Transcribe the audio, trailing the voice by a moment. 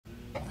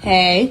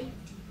Hey.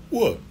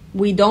 What?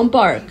 We don't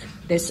bark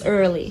this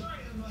early.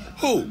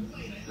 Who?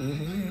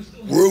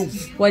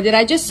 Ruth. What did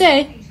I just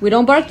say? We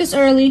don't bark this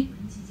early.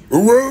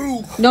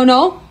 Ruth.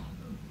 No.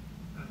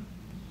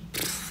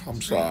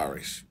 I'm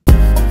sorry.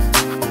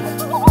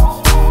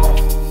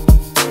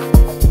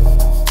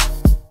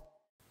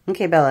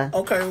 Okay, Bella.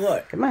 Okay,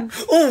 what? Come on.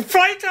 Oh,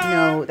 playtime?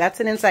 No,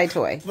 that's an inside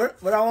toy.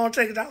 But I want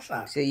to take it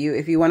outside. So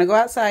if you want to go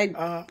outside,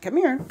 come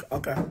here.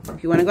 Okay.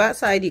 If you want to go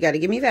outside, you got to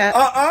give me that.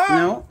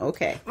 No?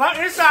 Okay. My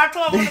inside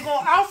toy want to go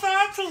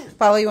outside too.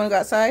 Paula, you want to go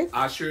outside?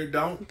 I sure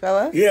don't.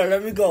 Bella? Yeah,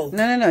 let me go.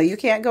 No. You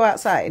can't go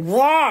outside.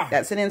 Why?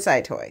 That's an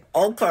inside toy.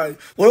 Okay.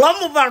 Well,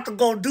 I'm about to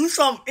go do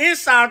something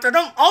inside that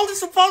I'm only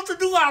supposed to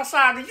do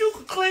outside, and you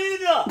can clean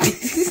it up.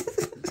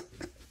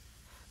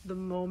 The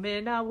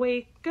moment I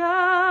wake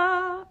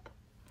up,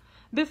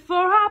 before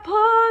I put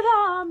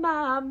on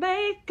my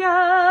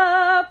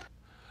makeup,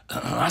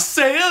 I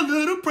say a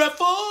little prayer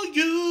for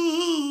you.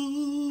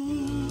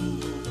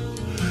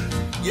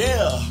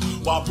 Yeah,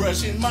 while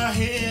brushing my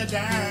hair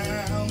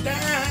down,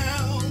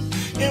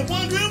 and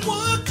wondering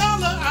what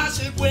color I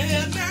should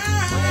wear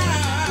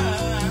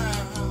now.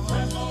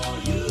 Pray for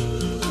you.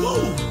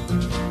 Woo.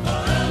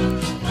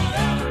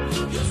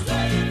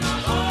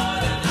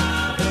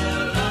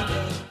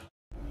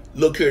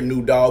 Look here,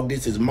 new dog.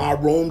 This is my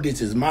room. This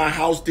is my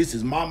house. This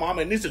is my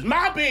mama. And this is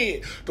my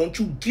bed. Don't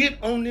you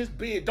get on this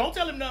bed. Don't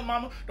tell him nothing,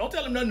 mama. Don't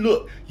tell him nothing.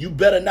 Look, you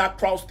better not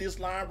cross this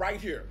line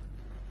right here.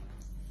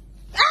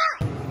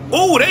 Ah!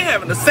 Oh, they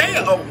having a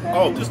sale.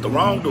 Oh, this is the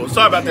wrong door.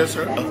 Sorry about that,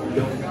 sir.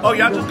 Oh,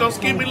 y'all just gonna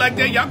skip me like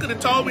that? Y'all could have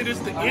told me this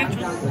is the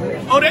entrance.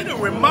 Oh, they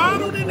done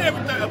remodeled and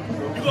everything.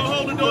 You gonna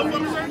hold the door for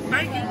me, sir?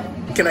 Thank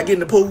you. Can I get in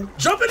the pool?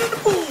 Jumping in the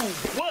pool.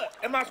 What?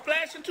 Am I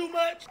splashing too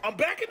much? I'm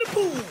back in the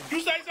pool. You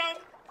say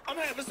something? I'm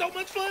having so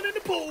much fun in the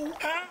pool,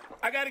 huh?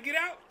 I gotta get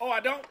out? Oh, I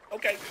don't?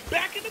 Okay,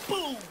 back in the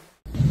pool.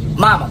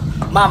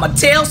 Mama,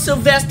 tell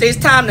Sylvester it's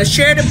time to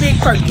share the big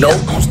perk.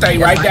 Nope, you stay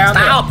right down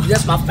there. Stop,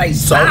 that's my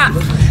face. So,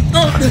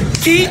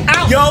 Keep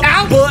out, yo,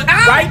 out, butt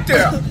out. right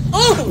there.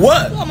 Ooh,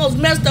 what? You almost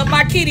messed up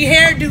my kitty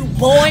hairdo,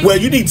 boy. Well,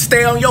 you need to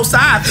stay on your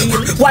side,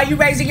 Felix. Why you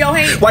raising your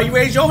hand? Why you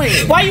raise your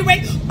hand? Why you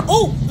raise?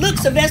 Oh, look,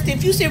 Sylvester,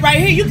 if you sit right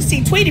here, you can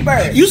see Tweety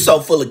Bird. You so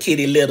full of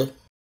kitty litter.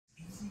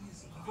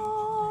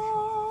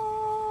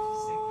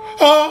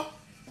 Huh?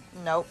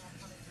 Nope.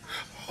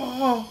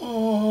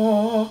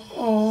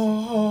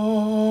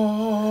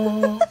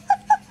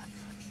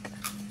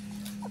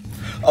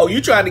 Oh, you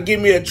trying to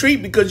give me a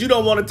treat because you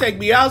don't want to take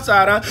me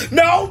outside, huh?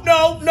 No,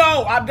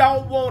 I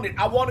don't want it.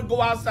 I want to go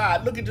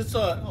outside. Look at the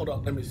sun. Hold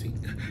on, let me see.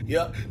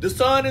 Yeah, the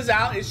sun is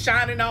out. It's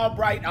shining all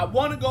bright. I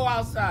want to go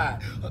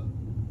outside.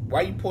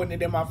 Why are you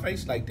pointing it in my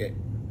face like that?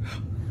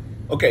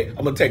 Okay,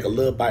 I'm going to take a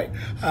little bite.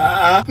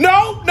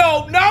 No,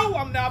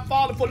 I'm not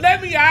falling for it.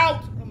 Let me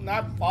out. I'm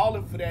not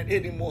falling for that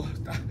anymore.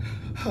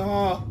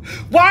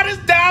 Why does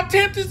down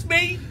tempts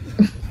me?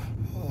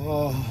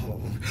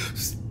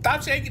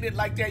 Stop shaking it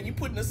like that. You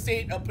putting the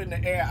scent up in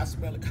the air. I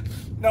smell it.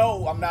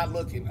 No, I'm not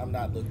looking.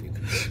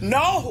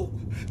 No,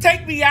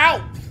 take me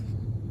out.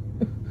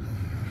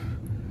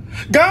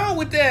 Go on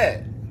with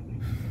that.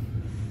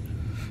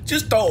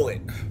 Just throw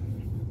it.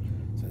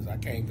 Since I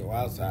can't go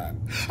outside,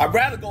 I'd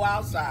rather go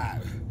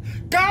outside.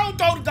 Go on,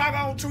 throw the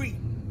doggone tree.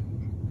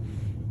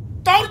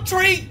 Throw the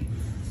tree.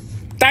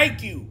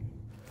 Thank you.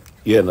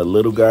 Yeah, and the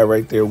little guy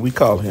right there, we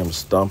call him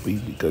Stumpy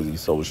because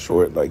he's so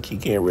short. Like, he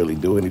can't really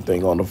do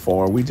anything on the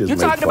farm. We just make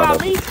fun of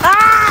him. You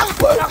talking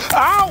about me?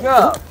 Ow!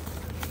 Yeah.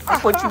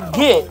 That's what you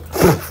get.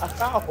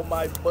 Ow,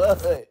 my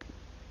butt.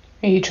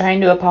 Are you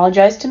trying to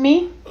apologize to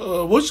me?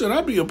 What should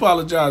I be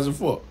apologizing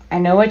for? I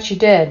know what you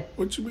did.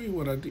 What you mean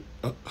what I did?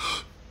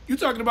 You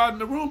talking about in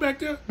the room back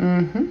there?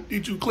 Mm-hmm.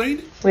 Did you clean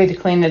it? We had to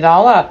clean it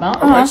all up. All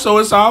right, so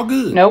it's all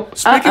good. Nope.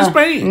 Spick and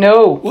span.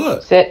 No.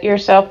 What? Sit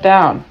yourself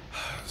down.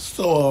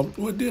 So,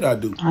 what did I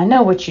do? I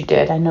know what you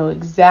did. I know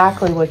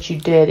exactly what you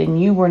did,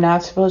 and you were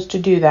not supposed to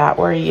do that,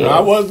 were you? I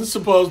wasn't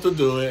supposed to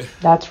do it.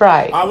 That's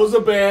right. I was a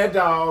bad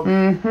dog.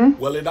 Mm-hmm.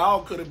 Well, it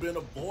all could have been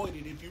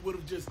avoided if you would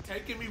have just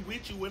taken me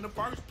with you in the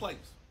first place.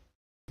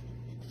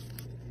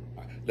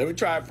 Right, let me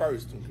try it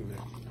first.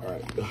 All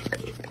right.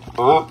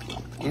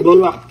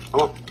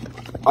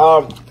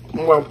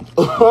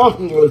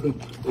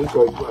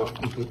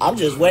 I'm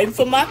just waiting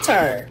for my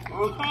turn.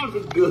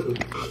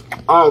 Good.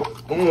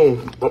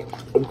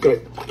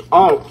 Okay.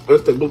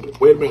 Let's take a look.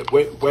 Wait a minute.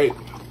 Wait.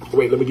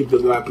 Let me get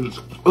this last piece.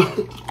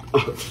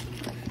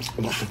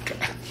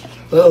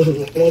 Are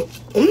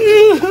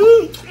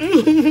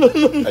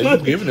you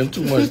giving him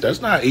too much?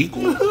 That's not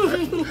equal.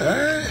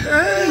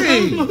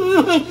 Hey.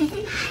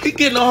 He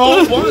getting a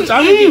whole bunch.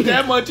 I didn't get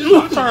that much. It's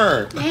my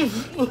turn.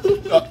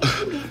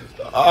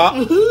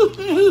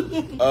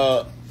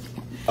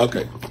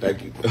 Okay.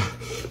 Thank you.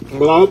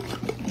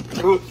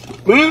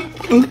 Man,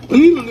 he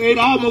even ate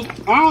almost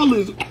all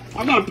this.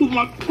 I gotta put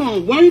my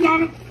weight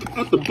on it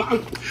at the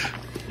bottom.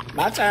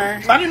 My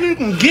turn. I didn't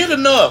even get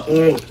enough.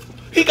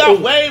 He got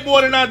way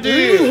more than I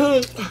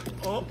did.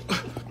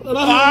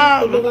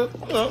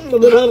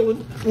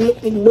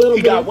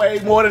 He got way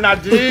more than I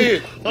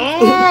did.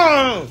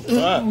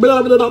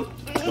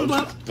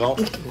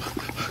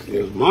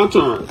 It's my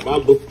turn.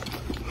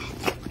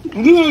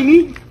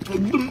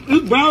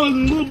 It's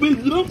balance a little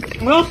bit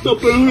left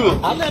up in here.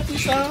 I left you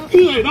some.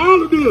 He ate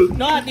all of this.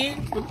 No, I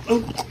didn't.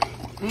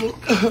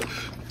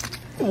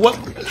 What?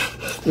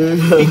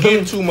 He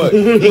getting too much.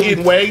 He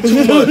getting way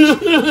too much.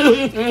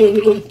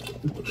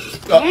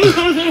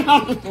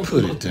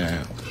 Put it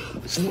down.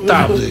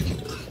 Stop licking.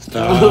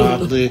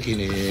 Stop licking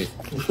it.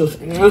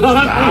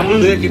 Stop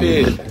licking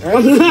it.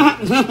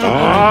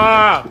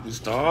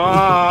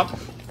 Stop.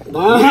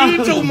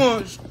 Eating too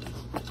much.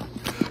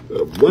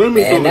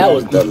 Man, that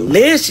was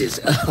delicious.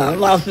 Man,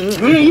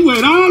 you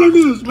ate all of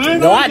this, man.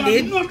 No, I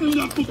didn't.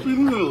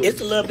 It's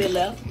It's a little bit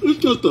left.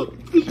 just a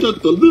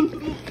little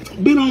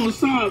bit on the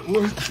side,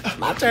 man.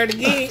 My turn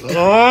again.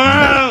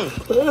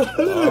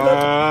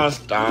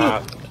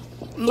 Stop.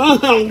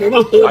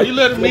 Why you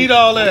letting me eat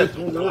all that?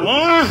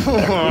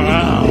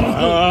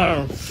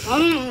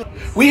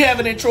 We have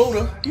an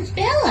intruder. It's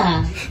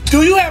Bella.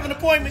 Do you have an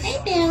appointment? Hey,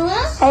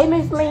 Bella. Hey,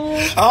 Miss Lynn.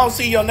 I don't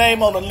see your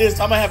name on the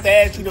list. I'm gonna have to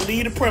ask you to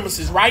leave the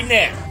premises right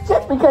now.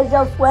 Just because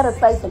your sweater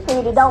say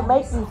security don't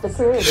make you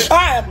security.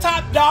 I am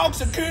top dog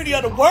security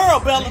of the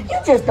world, Bella. You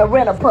just a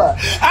rent-a-pup.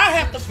 I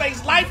have to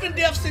face life and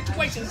death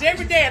situations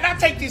every day, and I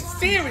take this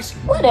seriously.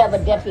 Whatever,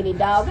 deputy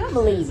dog. I'm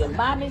leaving.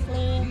 Bye, Miss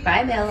Lynn.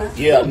 Bye, Bella.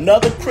 Yeah,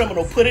 another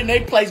criminal put in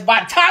their place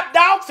by top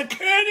dog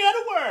security of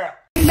the world.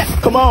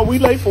 Come on, we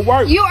late for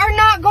work. You are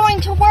not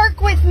going to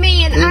work with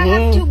me, and I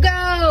have to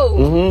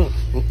go.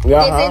 Is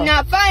it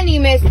not funny,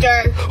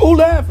 mister? Who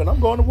laughing?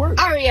 I'm going to work.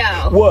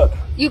 Ario. What?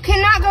 You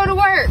cannot go to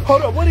work.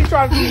 Hold up, what are you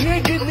trying to do? You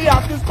ain't getting me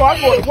out this car.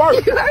 I'm going to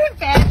work. You are a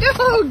bad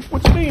dog.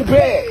 What you mean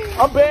bad?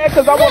 I'm bad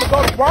because I want to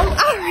go to work?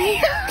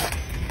 Ario.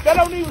 That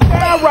don't even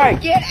sound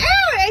right. Get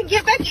out and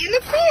get back in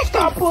the field.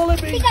 Stop pulling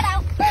me. He got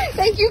out.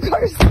 Thank you,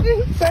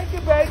 Carson. Thank you,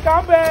 babe.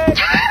 Come back.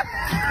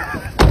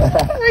 Oh,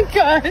 my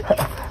God.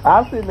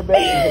 I'll sit in the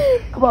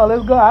back. Come on,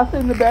 let's go. I'll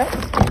sit in the back.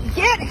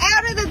 Get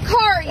out of the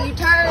car, you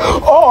turd.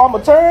 Oh, I'm a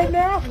turn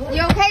now?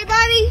 You okay,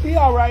 buddy? He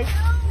all right.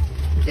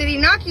 Did he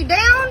knock you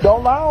down?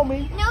 Don't lie on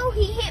me. No,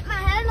 he hit my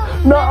head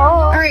on No,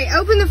 All right,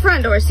 open the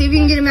front door. See if you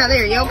can get him out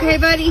there. You okay,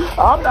 buddy?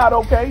 I'm not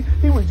okay.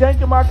 He was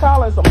yanking my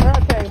collar and some hair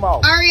came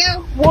off.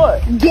 Ario,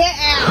 What? get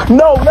out.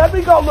 No, let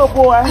me go, little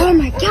boy. Oh,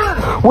 my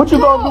God. What you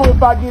gonna do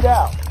if I get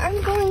out? I'm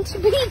going to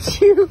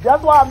beat you.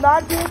 That's why I'm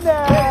not getting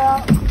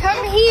out.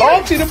 Come here.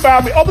 Auntie done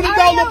found me. Open the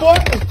door, little boy.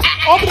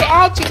 Open the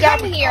Auntie got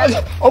Come me. here.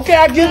 Okay,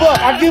 I give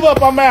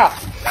up. I'm out.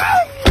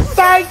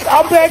 Psych,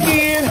 I'm back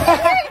in.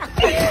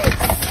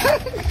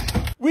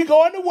 We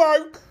going to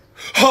work.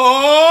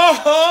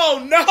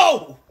 Oh,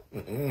 no.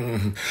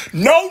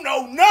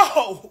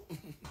 No.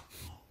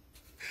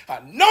 I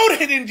know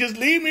they didn't just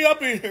leave me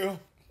up in here.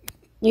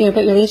 You gonna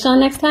put your leash on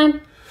next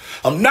time?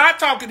 I'm not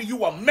talking to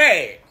you. I'm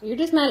mad. You're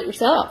just mad at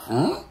yourself.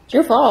 Huh? It's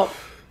your fault.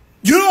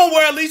 You don't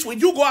wear a leash when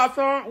you go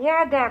outside. Where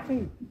I got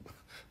you.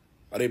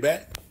 Are they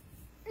back?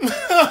 I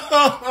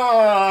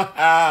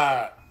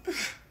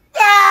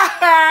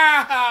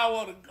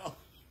want to go.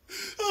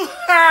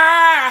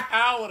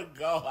 I want to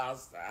go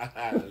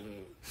outside.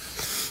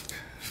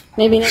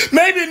 Maybe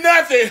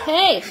nothing.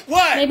 Hey.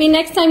 What? Maybe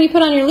next time you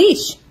put on your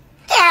leash.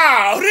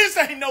 Oh, this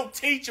ain't no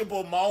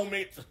teachable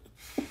moment.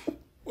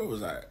 Where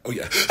was I? Oh,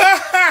 yeah.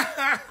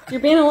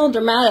 You're being a little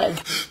dramatic.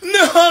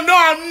 No,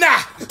 I'm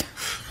not.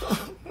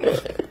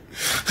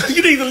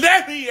 You need to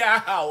let me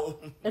out.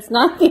 It's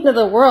not the end of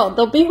the world.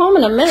 They'll be home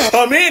in a minute.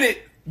 A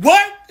minute?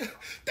 What?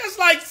 That's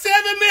like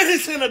 7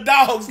 minutes in a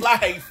dog's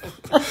life.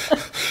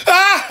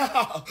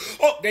 Oh,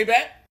 they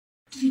back?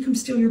 Did he come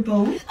steal your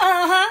bone?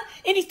 Uh-huh.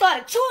 And he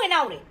started chewing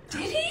on it.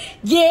 Did he?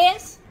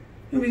 Yes.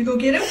 You want me to go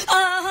get him?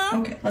 Uh-huh.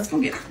 Okay, let's go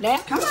get him. Now.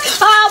 Come on.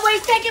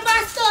 Always taking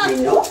my stuff. I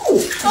know.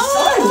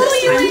 Oh,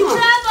 you in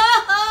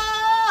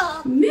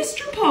trouble.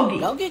 Mr. Poggy.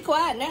 Don't get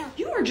quiet now.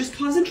 You are just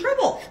causing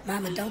trouble.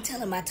 Mama, don't tell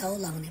him I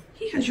told on him.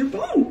 He has your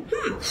bone.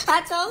 Huh.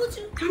 I told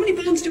you. How many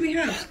bones do we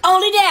have?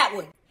 Only that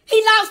one.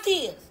 He lost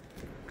his.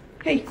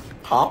 Hey,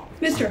 Huh?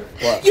 mister.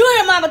 What? You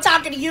hear Mama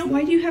talking to you?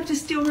 Why do you have to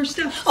steal her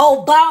stuff?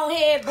 Oh, bald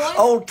head boy.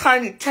 Old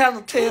tiny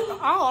tattletale.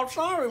 Oh, I'm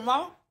sorry,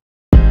 Mom.